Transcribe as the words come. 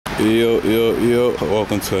Yo,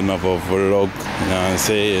 welcome to another vlog, you know what I'm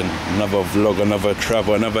saying? Another vlog, another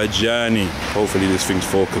travel, another journey. Hopefully this thing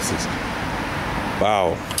focuses.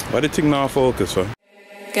 Wow, why did it not focus, fam?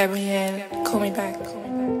 Gabrielle, call me back.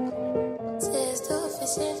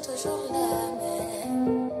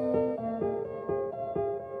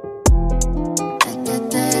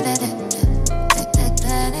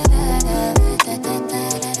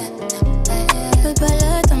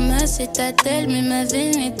 Citadelle, mais ma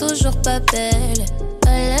vie n'est toujours pas belle.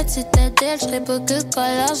 À la Citadelle, je serai beau que quand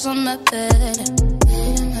l'argent m'appelle.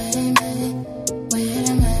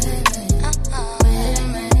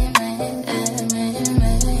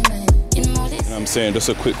 I'm saying just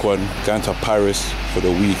a quick one, going to Paris for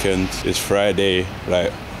the weekend. It's Friday,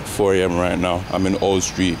 like 4 AM right now. I'm in Old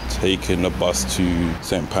Street, taking the bus to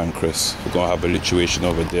St. Pancras. We're gonna have a lituation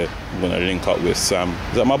over there. I'm gonna link up with Sam.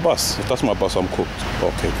 Is that my bus? If that's my bus, I'm cooked.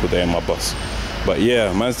 Okay, cool, they're in my bus. But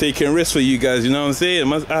yeah, man's taking risks for you guys, you know what I'm saying?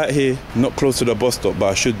 Man's out here, not close to the bus stop, but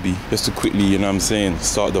I should be. Just to quickly, you know what I'm saying,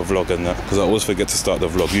 start the vlog and that. Because I always forget to start the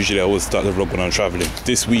vlog. Usually I always start the vlog when I'm traveling.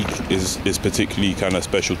 This week is particularly kind of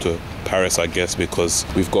special to Paris, I guess, because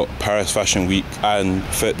we've got Paris Fashion Week and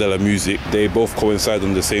Fête de la Musique. They both coincide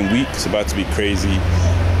on the same week. It's about to be crazy.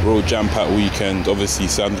 Real jam-packed weekend. Obviously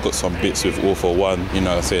Sam's got some bits with All for One, you know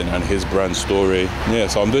what I'm saying, and his brand story. Yeah,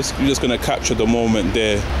 so I'm just gonna capture the moment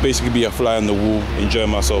there, basically be a fly on the wall, enjoy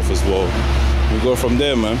myself as well. We go from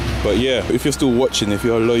there, man. But yeah, if you're still watching, if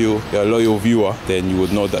you're a loyal viewer, then you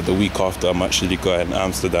would know that the week after I'm actually going to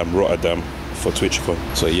Amsterdam, Rotterdam for TwitchCon.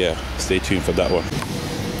 So yeah, stay tuned for that one.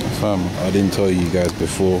 Fam, I didn't tell you guys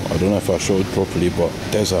before, I don't know if I showed properly, but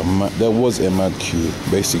there was a mad queue,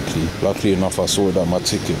 basically. Luckily enough, I saw that my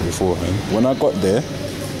ticket beforehand. When I got there,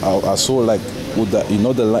 I saw like all that, you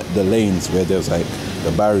know, the lanes where there's like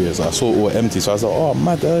the barriers, I saw it all empty, so I was like, oh, I'm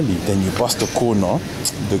mad early. Then you bust the corner,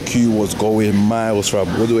 the queue was going miles from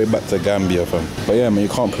all the way back to Gambia, fam. But yeah, man, you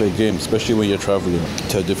can't play games, especially when you're traveling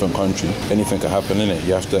to a different country. Anything can happen, innit?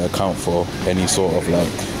 You have to account for any sort of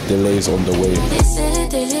like delays on the way.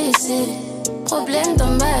 Problème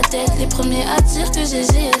dans ma tête, les premiers à dire que j'ai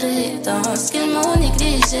géré dans ce qu'ils m'ont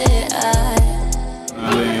négligé.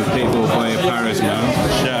 People in Paris, man.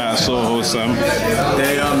 Shout out Soho, Sam.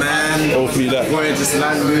 There you are, man. Hopefully that. Going to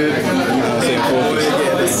Sandwood.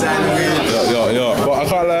 Yo. But I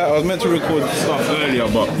can't lie, I was meant to record stuff earlier,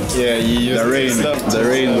 but yeah, the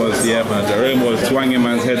rain was twanging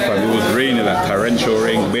man's head, fam. It was raining, like torrential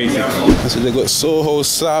rain, basically. So they got Soho,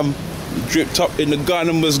 Sam. Dripped up in the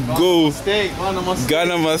Ghana must go.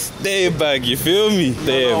 Ghana must stay bag, you feel me?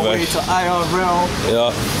 Stay bag. Way to IRL.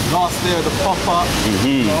 Yeah. Last day of the pop-up.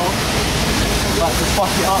 Like to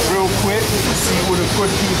fuck it up real quick. See all the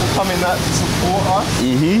good people coming out to support us.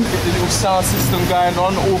 Get the little sound system going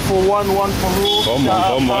on. All for one for all. Come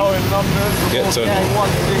on. Numbers, get to gang,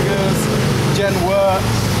 one figures, Gen Work,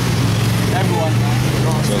 everyone.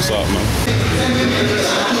 What's up, man?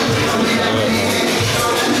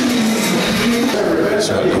 It's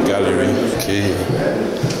at the gallery. Okay.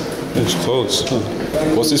 It's close.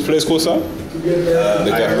 What's this place called, sir?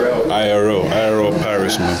 IRL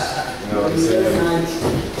Paris, man.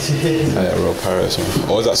 IRL Paris, man.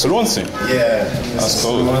 Oh, is that Swansea? Yeah. That's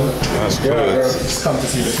cool. That's cool. Just come to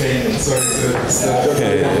see the painting.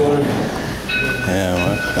 Yeah,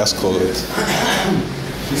 man. That's cool.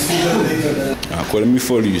 Let me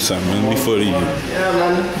follow you, Sam. Let me follow you. Yeah,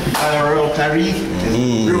 man. IRL Paris.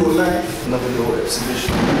 Real life. Another little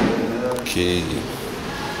exhibition. Okay. I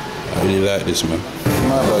really like this, man.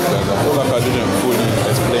 My bad, guys. I feel like I didn't fully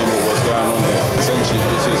explain what was going on there. Essentially,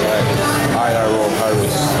 this is like IRL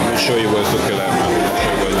Paris. Let me show you what it's looking like, man.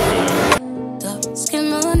 Ce qu'ils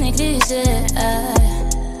m'ont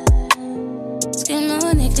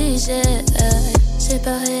négligé,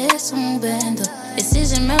 séparé son bendo. Et si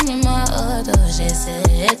j'ai même mis moi au dos, j'essaie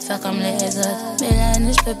de faire comme les autres. Mais la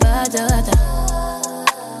nuit, je peux pas d'autre.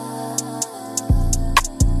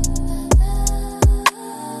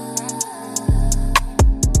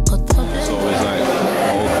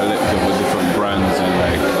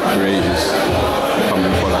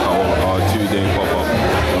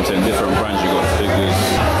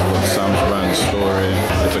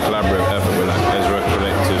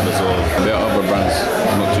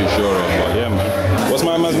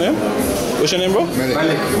 What's your name, bro?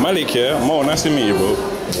 Malik, yeah? Mo, nice to meet you, bro.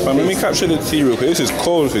 Let me capture the tea real quick. This is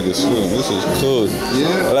cold, figures. This is cold.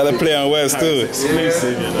 Yeah. I like to play on words too.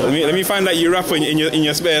 Exclusive, you know. Let me find out you rap in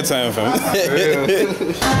your spare time, fam.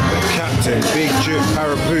 Captain, big drip,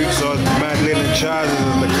 paraboots on, mad linen trousers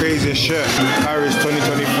and the craziest shirt. Paris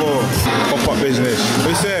 2024. Pop-up business. What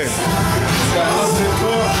you say?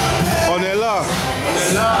 On their love.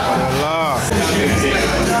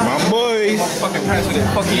 fucking pants with it.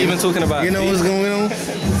 Fuck you even talking about? You know what's going on?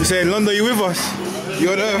 You say, London, you with us?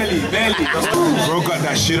 You're there? Barely. Bro got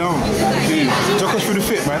that shit on. Talk us through the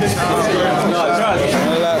fit, man.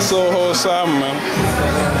 Like Soho Sam, man.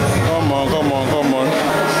 Come on. Come on.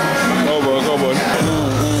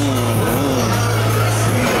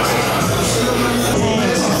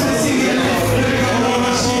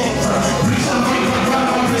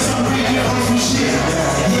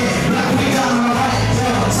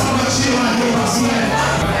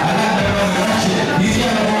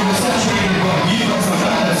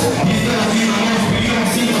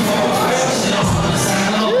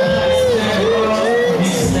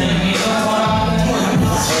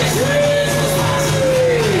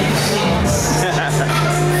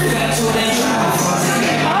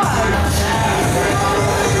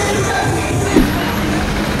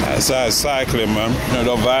 Cycling, man. You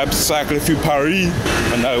know the vibes, cycling through Paris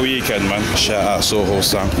on that weekend, man. Shout out Soho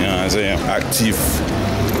Sam, you know what I'm saying?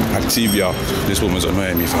 Activia. This woman's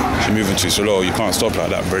annoying me, fam. She's moving too slow. You can't stop like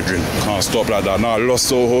that, brethren. Can't stop like that. Now I lost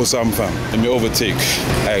Soho Sam, fam. Let me overtake.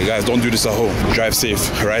 Hey guys, don't do this at home. Drive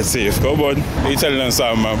safe, ride safe. Come on. What are you telling them,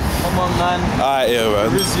 Sam, man? Come on, man. Alright, yeah, man.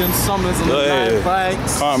 Parisian summers on the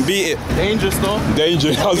bikes. Can't beat it. Dangerous, though.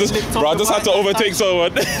 Dangerous. I just had to overtake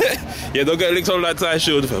someone. Yeah, don't get licked on that tie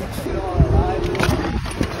shield, fam.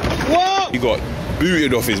 What? He got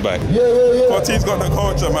booted off his bike. But he's got the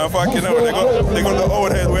culture, man. Fucking hell, they got the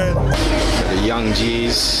old head wearing. The young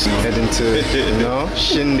G's heading to, you know,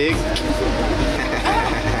 Shindig.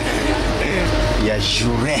 Yeah,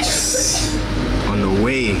 Jures on the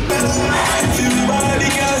way.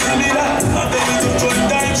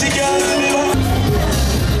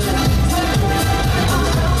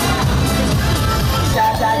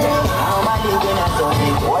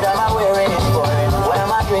 What am I wearing it for? What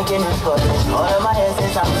am I drinking it for? All of my hair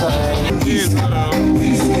since I'm sorry.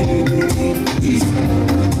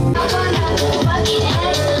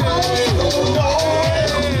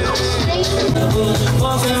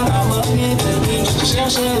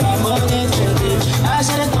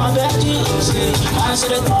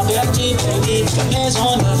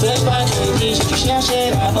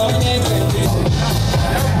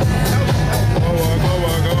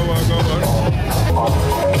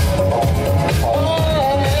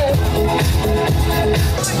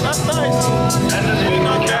 That's nice. And this week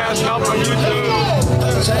on Gas, help on YouTube.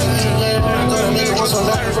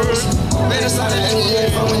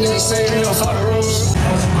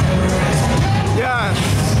 Yeah.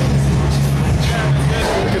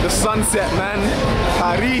 Look at the sunset, man.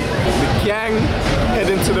 Paris, the gang,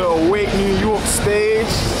 heading to the Awake New York stage.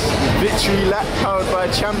 Victory lap powered by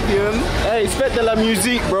Champion. Hey, Fête de la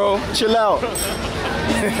Musique, bro. Chill out.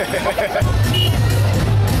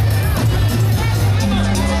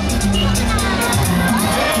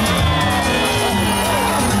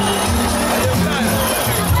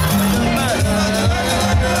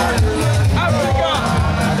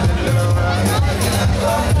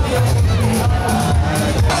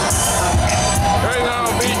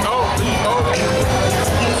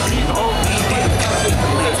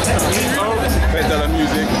 Fête de la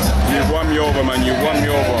Musique, you've won me over, man. You've won me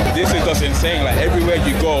over. This is just insane. Like everywhere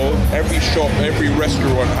you go, every shop, every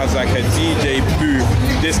restaurant has like a DJ booth,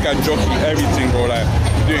 disc jockey, everything, bro. Like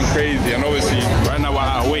doing crazy. And obviously, right now we're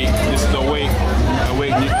at Awake. This is Awake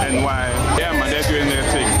NY. Yeah, man, they're doing their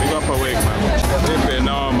thing. Big up Awake, man. They better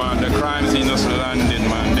know, man. The crime scene just landing,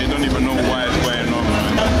 man. They don't even know why it's going on,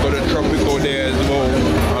 man. Got a tropical there as well.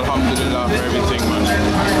 Alhamdulillah for everything, man.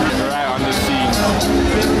 Right on the scene.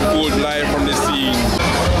 Good live from the scene.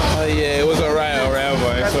 Oh yeah, it was alright,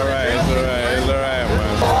 boy. It's alright, man.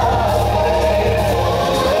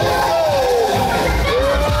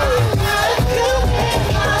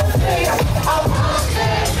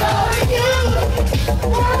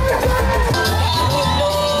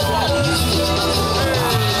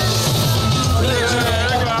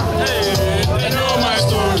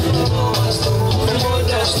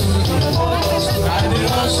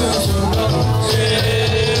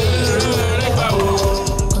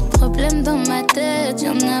 Problème dans ma tête,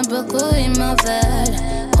 y'en a beaucoup, ils m'en veulent.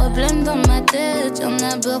 Problème dans ma tête, y'en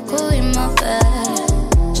a beaucoup, ils m'en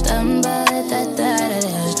veulent. J't'emballe ta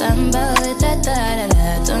ta-da-da, j't'emballe ta ta-da-da.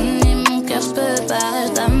 Donner mon cœur, j'peux pas,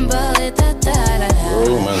 j't'emballe ta ta-da-da.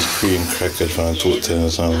 Bro, man, man's cream crackers trying to talk to him or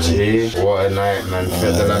something. Yeah, what a night, man.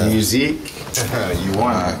 Fête de la Musique. You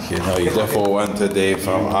won. Okay, no, you definitely won today,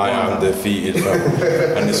 fam. I am defeated, fam.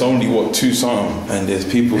 And it's only, what, 2 something, and there's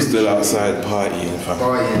people still outside partying, fam.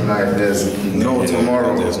 Partying like there's no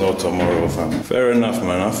tomorrow. There's no tomorrow, fam. Fair enough,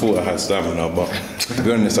 man. I thought I had stamina, but to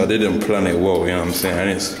be honest, I didn't plan it well, you know what I'm saying? I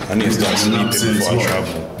need to start sleeping before I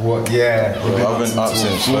travel. What? Yeah. Bro, I've been up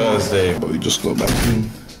since Thursday, but we just got back in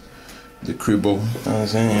the cribbo. You know what I'm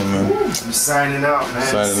saying, man? I'm signing out, man.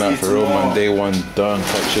 Signing out for real, man. Day 1 done.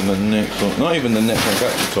 Catching the next one. Not even the next one,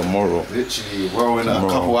 catching tomorrow. Literally, well, in a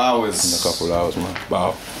couple hours. In a couple hours, man.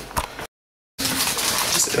 Wow.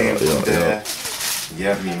 Just came from there.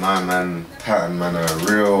 Yeah, me, my man, pattern, man, a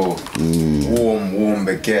real warm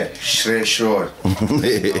baguette, straight short.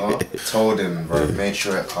 You know? Told him, bro, make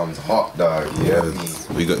sure it comes hot, dog. Yeah, me.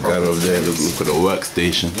 We got guy over there, look at the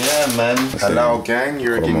workstation. Yeah, man. Halal gang,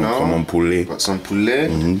 you already know. Come on, poulet. Got some poulet,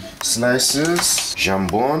 slices,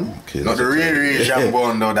 jambon. Okay, not the real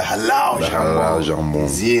jambon, though, the halal jambon.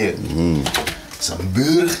 Yeah. Some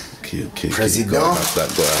beurre. Okay. President.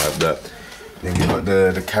 Gotta have that. Then we got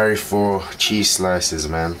the Carrefour cheese slices,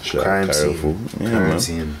 man. Crime scene. Yeah,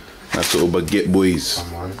 man. That's all baguette boys.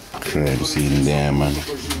 Come on. Crime scene there, man.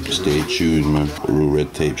 Stay tuned, man. Real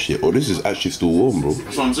red tape shit. Oh, this is actually still warm, bro.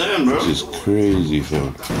 That's what I'm saying, bro. This is crazy,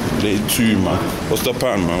 fam. Day 2, man. What's the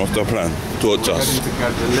plan, man? What's the plan? Talk to us. To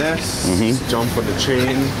grab the left, jump on the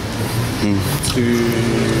train to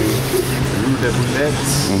Rue des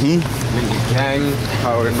Boulettes, Linky Gang,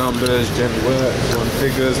 Power in Numbers, Gen Work, One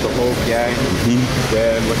Figures, the whole gang.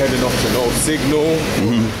 Then we're heading off to No Signal,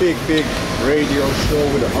 big radio show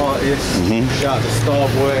with the artists. Shout out to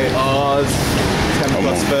Starboy, ours, 10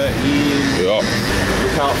 plus 13. Yeah.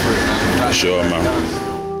 Look out for it, man. Sure, man.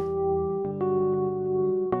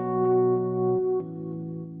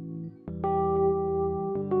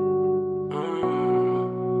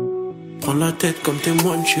 Prends la tête comme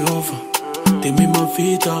témoin de Jéhovah. T'aimais ma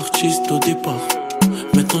vie d'artiste au départ.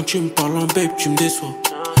 Maintenant tu me parles en babe, tu me déçois.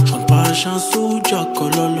 Chante pas un chanson, Jack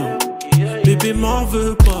Cololo. Baby m'en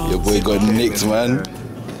veux pas. Your boy got nicked, man.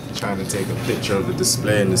 Trying to take a picture of the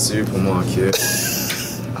display in the supermarket.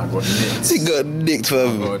 I got nicked. He got nicked,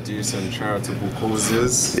 fam. I gotta do some charitable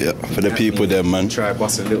causes. Yeah, for the people there, man. Try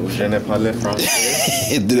bust a little je ne parle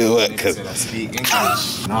français. It didn't work. I speak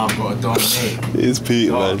English. Now I've got to donate. It's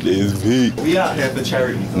peak, man. It's peak. We out here for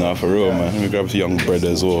charity. Nah, for real, man. Let me grab the young bread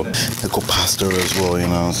as well. Little pasta as well, you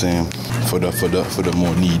know what I'm saying? For the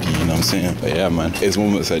more needy, you know what I'm saying? But yeah, man. It's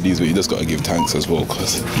moments like these where you just gotta give thanks as well,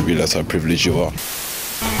 because you realise how privileged you are.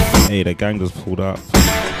 Hey, the gang just pulled up.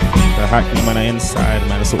 The Hackney man are inside,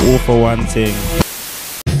 man. It's all for one thing.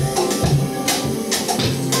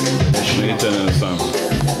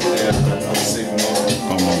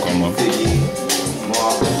 Come on.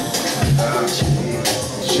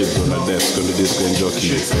 Shit on the desk, on the disco and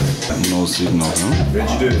jockey. No signal, huh?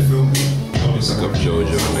 Pick up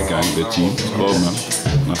Jojo and the gang, the team. Oh, man.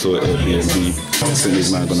 I saw Airbnb. I think this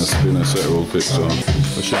man gonna spin a set real quick, so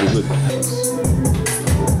it should be good.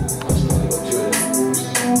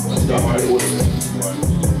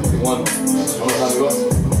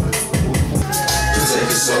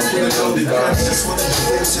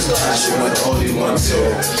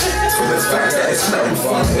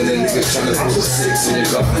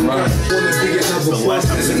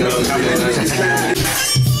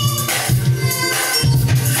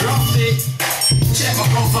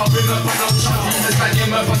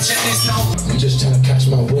 I'm just trying to catch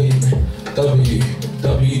my wave.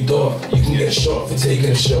 W dot. You can get a shot for taking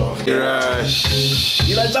a shot. Rush.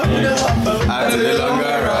 You like jumping up? Out to the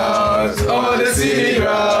longer routes, all the city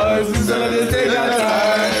routes. So let's take our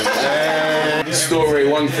time. Story,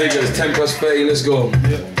 one figures, 10 plus 30, let's go.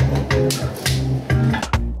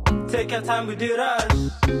 Take your time with the rush.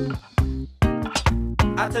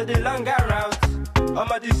 Out to the longer route, all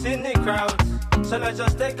my scenic crowds. So let's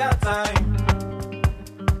just take our time.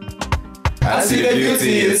 I see the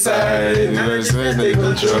beauty inside, let's take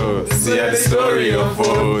control. See how the story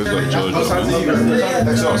unfolds.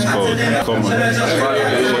 That's cold. Come on.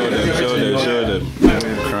 Show them.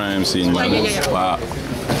 Crime scene, man. Wow.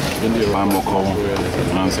 Bamako,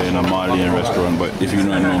 I'm saying a Malian restaurant, but if you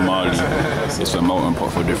don't know Mali, it's a melting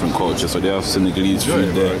pot for different cultures. So they have Senegalese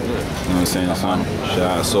food there, you know what I'm saying, son? Shout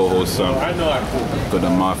out Soho, son. Got the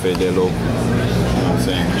Mafia there, local. You know what I'm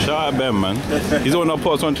saying? Shout out Ben, man. He's the one that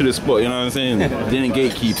puts onto the spot, you know what I'm saying? Didn't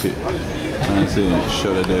gatekeep it. I see,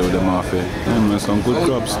 shot it there with the mafia. Yeah, man, some good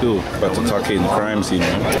job still. About to tuck in crime scene,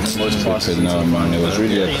 man. No, man, it was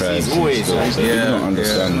really a crime scene still. So you don't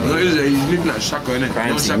understand. He's living like Shaka,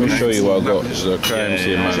 innit? Let me show you what I got. It's a crime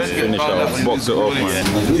scene, man. Finish off, box it off, man.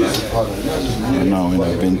 We're now in a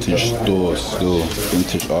vintage store still.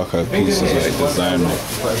 Vintage archive pieces like design.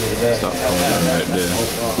 Start pulling right there.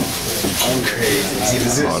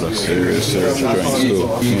 Oh, that's serious joint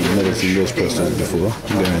still. I've never seen those prices before.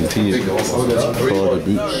 Guaranteed. Prada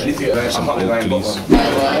boots. Some Oakleys.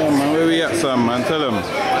 Yeah, man, where we at, Sam, man? Tell him.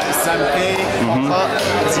 Sam K,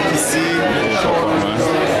 as you can see. Top one, man.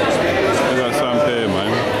 We got Sam K, man.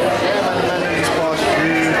 Just pass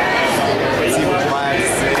through. See what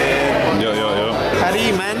vibes say. Yo.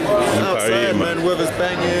 Paris, man. Outside, man. Weather's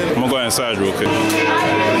banging. I'm gonna go inside real quick.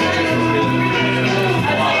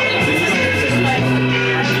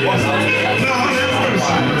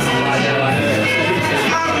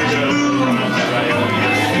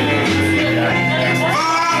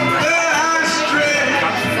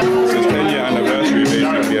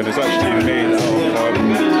 And it's actually made out of carbon,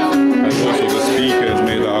 and also the speaker is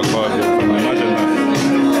made out of carbon. Imagine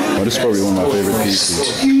that. Oh, this is probably one of my favourite pieces.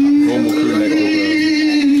 Normal crew neck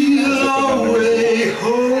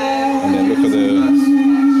and then look at the,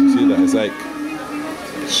 see that, it's like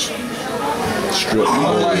strip,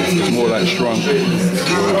 it's more like shrunk. We've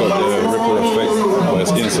got the ripple effect, but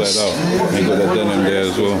it's inside out. And you got the denim there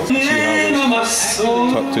as well. See how it's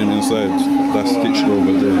tucked in inside, that's stitched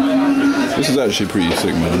over there. This is actually pretty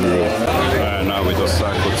sick, man. Right, now we just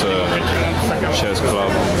cycled to Chess Club.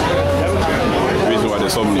 The reason why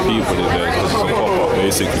there's so many people is there because it's a pop-up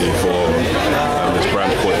basically for this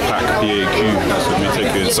brand called Pack, PAQ. So we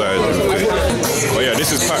take you inside. Oh yeah,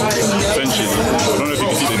 this is Pack, essentially. I don't know if you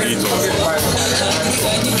can see the details.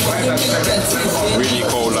 Really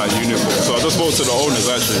cool, like uniform. So I just spoke to the owners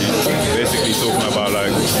actually, basically talking about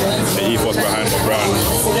like the ethos behind the brand.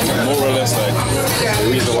 More or less like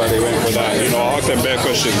the reason why they went for that. You know, I asked them bare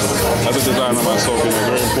questions. As a designer myself, you know,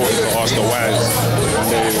 very important to ask the whys.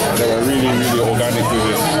 And they were really organic with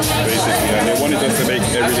it, basically. And they wanted us to make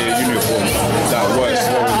everyday uniform that works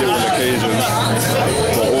for different occasions,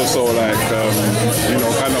 but also like, you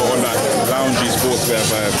know, kind of on that loungy sportswear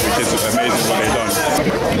vibe, which is amazing what they done.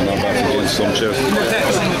 And I'm about to get into some chefs.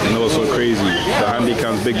 You know what's so crazy? The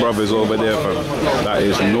Handycam's big brother is over there, fam. That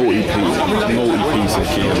is naughty piece of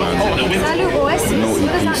kit, man. Naughty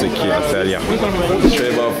piece of kit, I tell ya.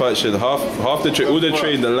 Straight about fat shit. Half the train, all the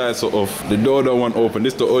train, the lights are off. The door don't want open.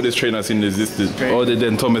 This is the oldest train I've seen existed. Other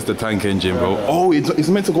than Thomas the Tank Engine, bro. Oh, it's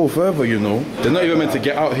meant to go further, you know. They're not even meant to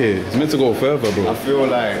get out here. It's meant to go further, bro. I feel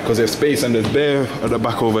like because there's space and there's bear at the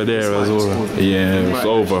back over there as well. Yeah, it's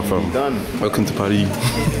over, fam. Welcome to Paris.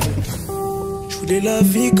 Je voulais la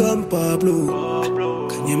vie comme Pablo,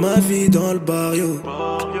 gagner ma vie dans le barrio.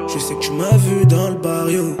 Je sais que tu m'as vu dans le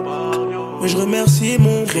barrio, mais je remercie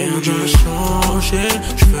mon Dieu. Rien n'a changé,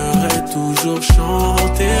 je ferai toujours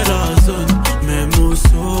chanter la zone. Même au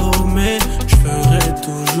sommet, je ferai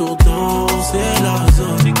toujours danser la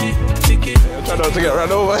zone. I tried not to get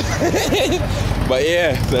run over. But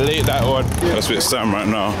yeah, the late night one. That's with Sam right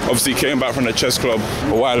now. Obviously came back from the chess club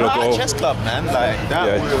a while ago. Chess club, man. Like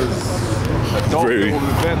that was a dope little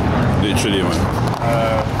event. Literally, man.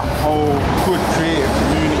 Whole good creative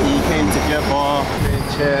community came together.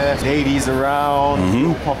 Chairs, ladies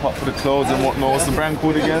around, pop up for the clothes and whatnot. What's the brand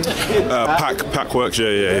called again? Pack Works,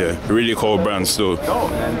 yeah. Really cool brand still.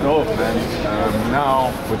 Dope, man.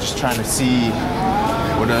 Now we're just trying to see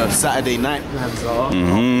what the Saturday night plans are.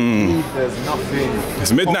 There's nothing.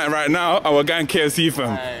 It's midnight right now. Our gang KFC,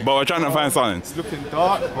 fam. But we're trying to find something. It's looking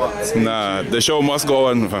dark, but nah, the show must go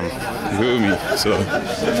on, fam. You feel me? So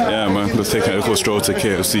yeah, man. Let's take a little stroll to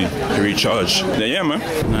KFC, recharge. Yeah, man.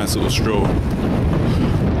 Nice little stroll.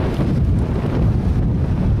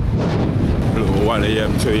 1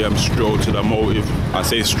 AM, 2 AM stroll to the motive. I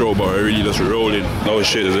say stroll, but we're really just rolling. No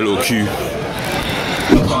shit, there's a little queue.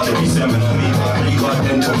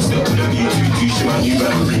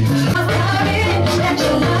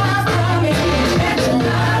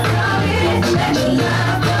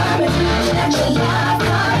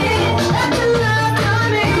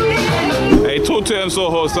 Hey, talk to him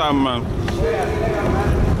Soho Sam, man.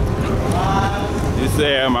 He's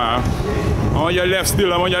there, man. I'm on your left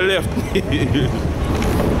still, I'm on your left.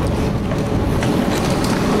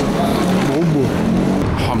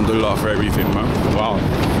 Alhamdulillah for everything, man. Wow,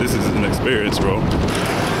 this is an experience, bro.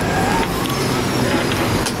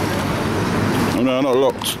 Oh, no, not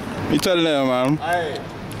locked. You tell them, man. Hey,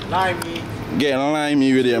 limey. Getting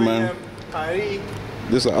limey with it, man. Paris.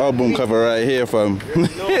 This is an album cover right here, fam. Come on.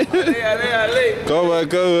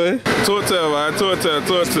 Talk to her, man. Talk to her.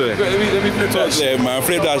 Let me flip that shit, man.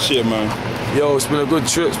 Flip that shit, man. Yo, it's been a good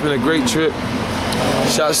trip. It's been a great trip.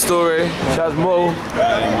 Shout Story. Shout Mo.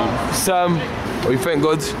 Sam. We thank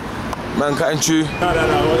God. Mankind true. No.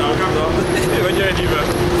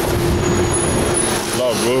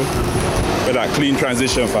 Love, bro. For that clean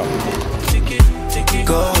transition, fam.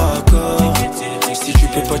 Corps à corps. Si tu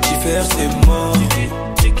peux pas t'y faire, c'est mort.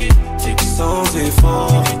 Sans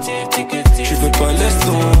effort. Tu veux pas, laisse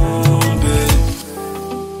tomber.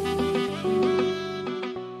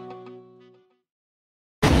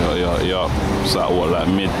 Yo. It's like what, like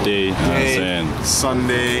midday? You know what I'm saying?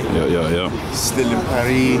 Sunday. Yo. Still in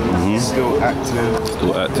Paris. Still active.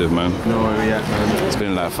 Still active, man. No where we at, man. It's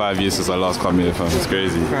been like 5 years since I last come here, fam. It's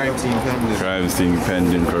crazy. Crime scene pending. Crime scene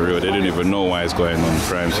pending for real. They don't even know why it's going on.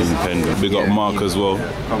 Crime scene pending. Big up Mark as well.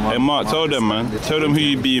 Hey Mark, tell them, man. Tell them who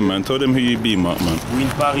you be, man. Tell them who you be, Mark, man. We're in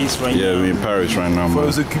Paris right now. Yeah, we're in Paris right now, man.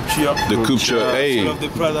 Follow the culture. The culture, hey.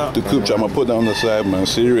 The culture, I'ma put that on the side, man.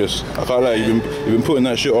 Serious. I can't lie, you've been putting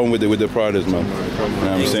that shit on with the Pradas, man. You know what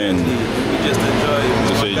I'm saying? Just enjoy.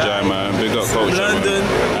 Just enjoy, man. Big up culture, London.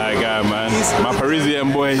 man. Alright, guy, man. My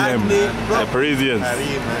Parisian boy, him. The Parisians.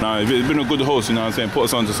 Nah, it's been a good host, you know what I'm saying? Put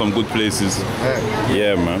us on to some good places.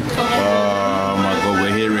 Yeah, man. Oh my God,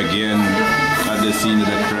 we're here again at the scene of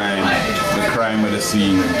the crime. The crime of the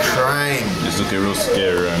scene. Crime. It's looking real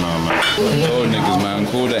scary right now, man. Told niggas, man,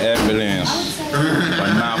 call the ambulance.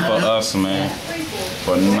 But not for us, man.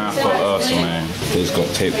 But not for us, man. It's got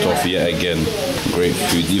taped off yet again. Great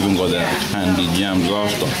food. Even got that candy jams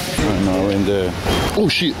after. Right now we're in the... Oh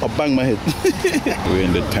shit, I banged my head. We're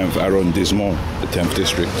in the 10th arrondissement, the 10th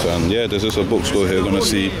district. And yeah, there's just a bookstore here. You're gonna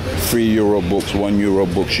see €3 books, €1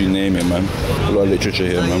 books, you name it, man. A lot of literature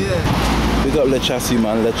here, man. Big up Le Chassis,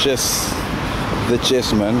 man. Le Chess,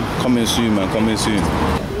 man. Coming soon, man. Coming soon.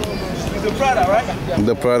 The Prada, right?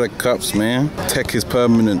 The Prada cups, man. Tech is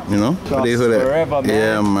permanent, you know? Forever, man.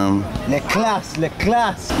 Yeah, man. Le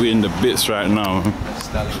class. We're in the bits right now.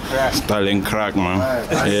 Stalin crack, man.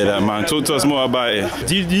 Yeah, that, man. Talk to us more about it.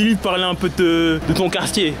 Dis-lui de parler un peu de ton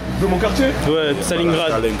quartier. De mon quartier? Ouais, de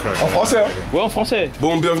Stalingrad. En français, hein? Ouais, en français.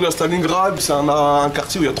 Bon, bienvenue à Stalingrad. C'est un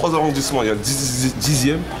quartier où il y a 3 arrondissements. Il y a le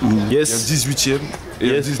 10e, il y a le 18e et il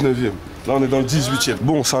y a le 19e. Là, on est dans le 18e.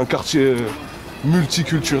 Bon, c'est un quartier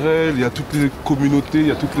multiculturel, il y a toutes les communautés, il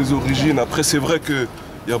y a toutes les origines. Après, c'est vrai qu'il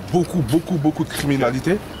y a beaucoup de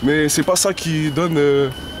criminalité, mais c'est pas ça qui donne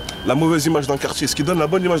la mauvaise image d'un quartier. Ce qui donne la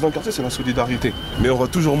bonne image d'un quartier, c'est la solidarité. Mais on va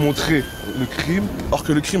toujours montrer le crime, alors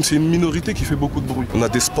que le crime, c'est une minorité qui fait beaucoup de bruit. On a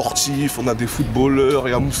des sportifs, on a des footballeurs,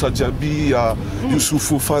 il y a Moussa Diaby, il y a Youssouf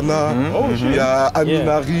Fofana, il y a Amin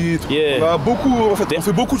Harit. On a beaucoup, en fait, on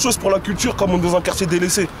fait beaucoup de choses pour la culture comme on est dans un quartier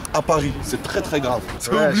délaissé à Paris. C'est très grave.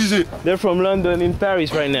 C'est obligé. They're from London in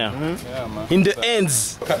Paris right now. In the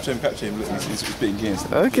ends. Capture him. He's spitting games.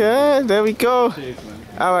 Okay, there we go.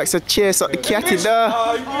 Alright, so cheers up the cat in there.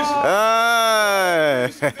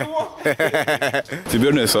 To be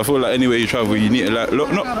honest, I feel like anywhere you travel, you need to look,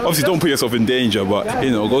 obviously don't put yourself in danger, but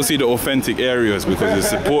go see the authentic areas because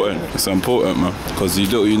it's important. It's important, man. Because you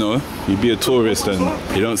be a tourist and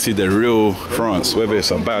you don't see the real France, whether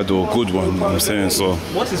it's a bad or good one. You know what I'm saying? So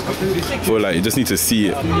I feel like you just need to see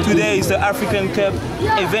it. Today is the African Cup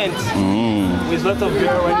event. There's a lot of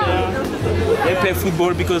girls right now. They play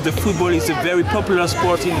football because the football is a very popular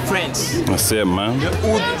sport in France. That's it, man. The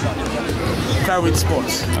hood favorite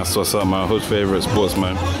sports. That's what's up, man. Hood favorite sports,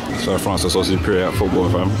 man. So France is also superior at football,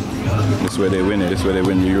 fam. This is where they win it. This is where they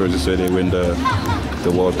win the Euros. This is where they win the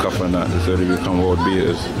World Cup and that. This is where they become world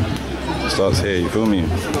beaters. It starts here, you feel me?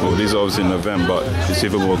 Well, these are obviously in November, but it's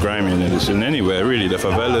even more grimy than this in anywhere, really. The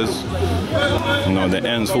favelas, the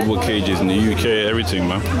ends, football cages in the UK, everything,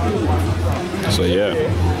 man. So yeah.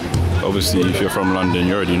 Obviously, if you're from London,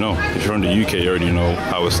 you already know. If you're from the UK, you already know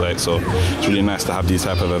how it's like. So it's really nice to have these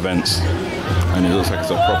type of events. And it looks like it's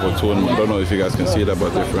a proper tournament. I don't know if you guys can see that,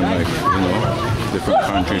 but different, different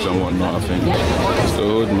countries and whatnot, I think. It's the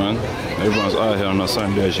hood, man. Everyone's out here on a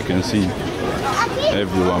Sunday, as you can see.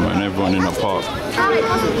 Everyone, man. Everyone in the park.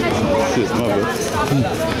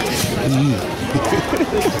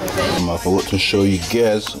 I forgot to show you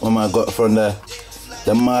guys what I got from the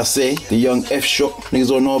Marseille, the young F shop. Niggas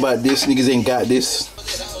don't know about this. Niggas ain't got this.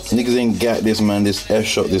 Niggas ain't got this, man. This F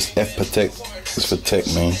shop, this F Protect. It's for tech,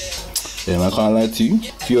 man. Yeah, man, I can't lie to you.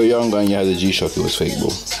 If you're younger and you had a G-Shock, it was fake, bro.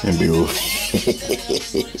 And be real.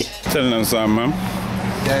 Tell them something, man.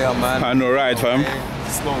 Yeah, man. I know, right, fam?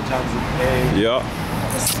 Slow jams in yeah.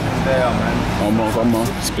 Yeah, man. Come on.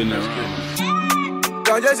 Spin it around.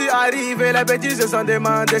 Quand je suis arrivé, les petits se sont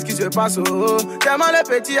demandé ce qui se passe. Oh. Tellement le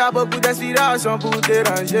petit a beaucoup d'inspiration pour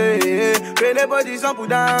déranger. Fais les body sont pour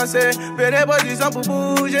danser, fais les body sont pour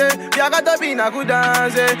bouger. Y'a qu'à topina pour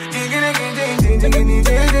danser.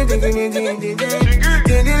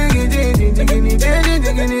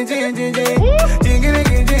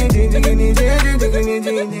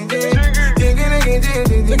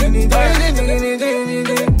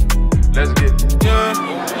 Let's get it.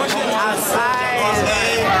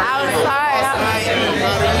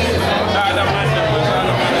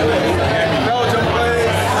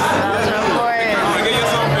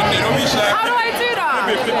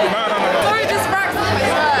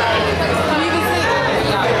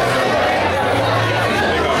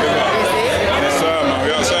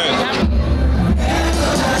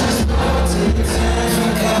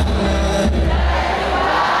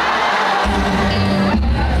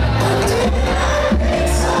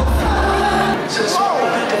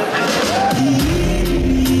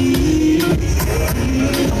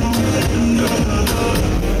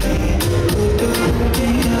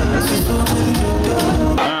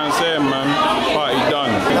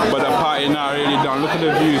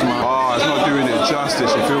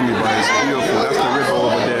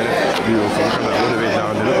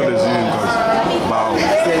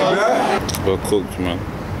 We're cooked, man.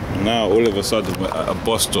 Now all of a sudden we're at a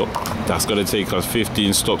bus stop that's gonna take us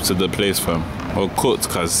 15 stops to the place, fam. We're cooked,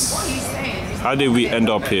 cause how did we end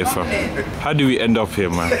up here, fam? How did we end up here,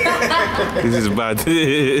 man? This is bad.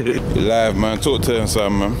 Live, man. Talk to him,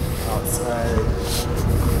 Sam, man. Outside.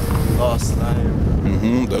 Last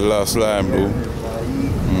line. The last line, bro.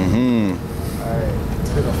 Alright, it's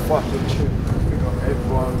been a fucking trip. We got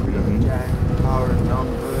everyone, we got the gang, power in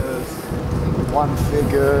numbers, one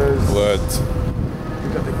figures. Word. We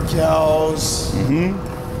got the girls.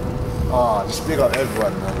 Just big up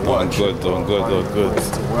everyone, man. Doing good. It's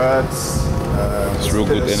the words. It's real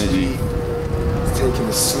good energy. It's taking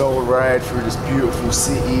a slow ride through this beautiful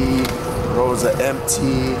city. Roads are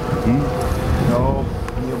empty. You know,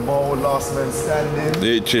 me and Mo, last man standing.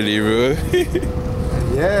 Literally, bro.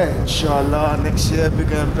 Yeah, inshallah, next year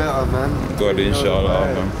bigger and better, man. God,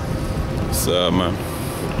 inshallah, man. So, man,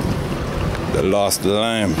 the last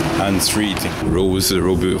lime and street. This is a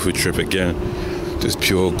real beautiful trip again. Just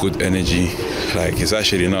pure good energy. Like, it's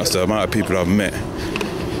actually nuts the amount of people I've met,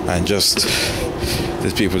 and just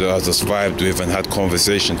there's people that I've just vibed with and had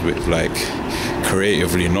conversations with, like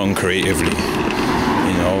creatively, non-creatively.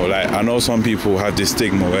 You know, like I know some people have this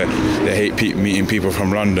stigma where they hate meeting people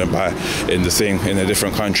from London, but in a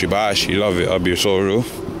different country. But I actually love it. I'll be so real,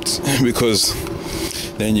 because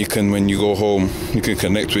then you can, when you go home, you can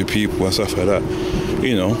connect with people and stuff like that.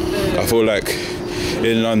 You know, I feel like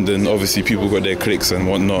in London, obviously people got their cliques and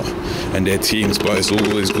whatnot and their teams, but it's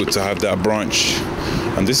always good to have that branch.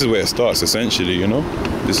 And this is where it starts, essentially, you know?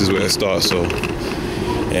 This is where it starts, so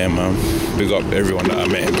yeah, man. Big up everyone that I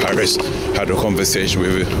met in Paris, had a conversation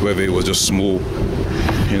with, whether it was just small,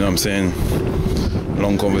 you know what I'm saying?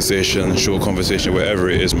 Long conversation, short conversation, whatever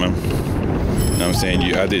it is, man. You know what I'm saying?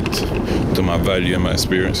 You added to my value and my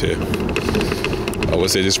experience here. I would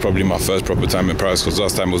say this is probably my first proper time in Paris, because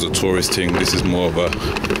last time was a tourist thing. This is more of a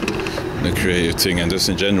creative thing, and just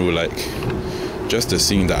in general, like, just a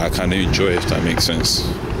scene that I kind of enjoy, if that makes sense.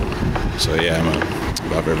 So yeah, man,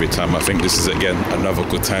 love every time. I think this is, again, another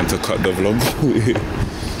good time to cut the vlog,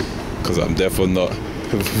 because I'm definitely not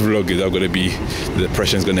vlogging. I'm gonna be, the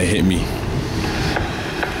depression's gonna hit me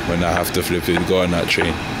when I have to flip it, go on that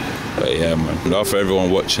train. But yeah, man, love for everyone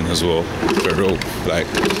watching as well, for real. Like,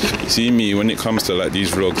 see me, when it comes to like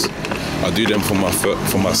these vlogs, I do them for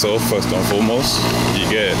myself first and foremost. You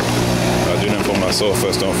get it? I do them for myself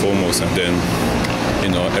first and foremost, and then, you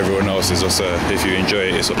know, everyone else is just if you enjoy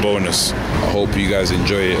it, it's a bonus. I hope you guys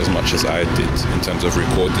enjoy it as much as I did in terms of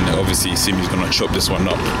recording it. Obviously, Simi's gonna chop this one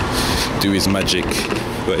up, do his magic.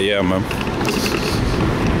 But yeah, man.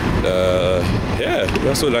 Yeah,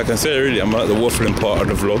 that's all I can say, really. I'm at the waffling part of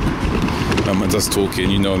the vlog. I'm just talking,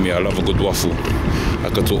 you know me, I love a good waffle. I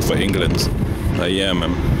could talk for England. Yeah,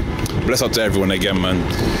 man. Bless up to everyone again, man.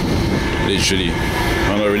 Literally.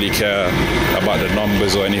 I don't really care about the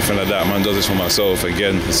numbers or anything like that. Man does this for myself.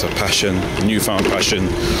 Again, it's a passion, a newfound passion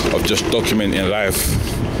of just documenting life.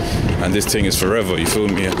 And this thing is forever, you feel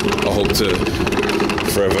me? I hope to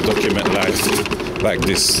forever document life like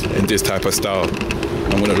this, in this type of style.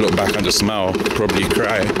 I'm gonna look back and just smile, probably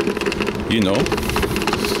cry, you know,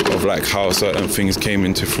 of like how certain things came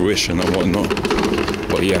into fruition and whatnot.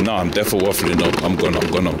 But yeah, no, I'm definitely waffling up. I'm gone.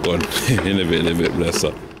 In a bit, bless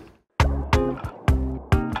up.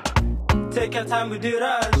 Take your time with the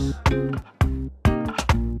rush.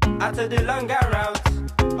 After the longer route,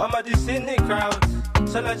 I'm at the Sydney crowd,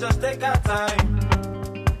 so let's just take our time.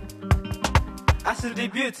 I see the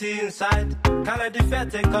beauty inside, can't let the fear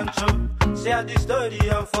take control. See how the story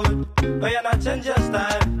unfold, but you're not change your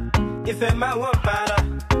style. If a man won't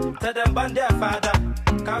para, tell them band their father.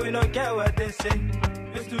 Can we not get what they say?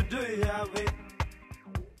 Used to do it our way.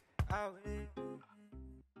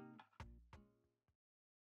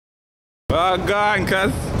 Gang,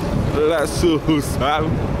 cuz. That's so Sam,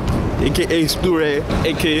 aka Story,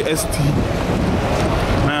 aka ST.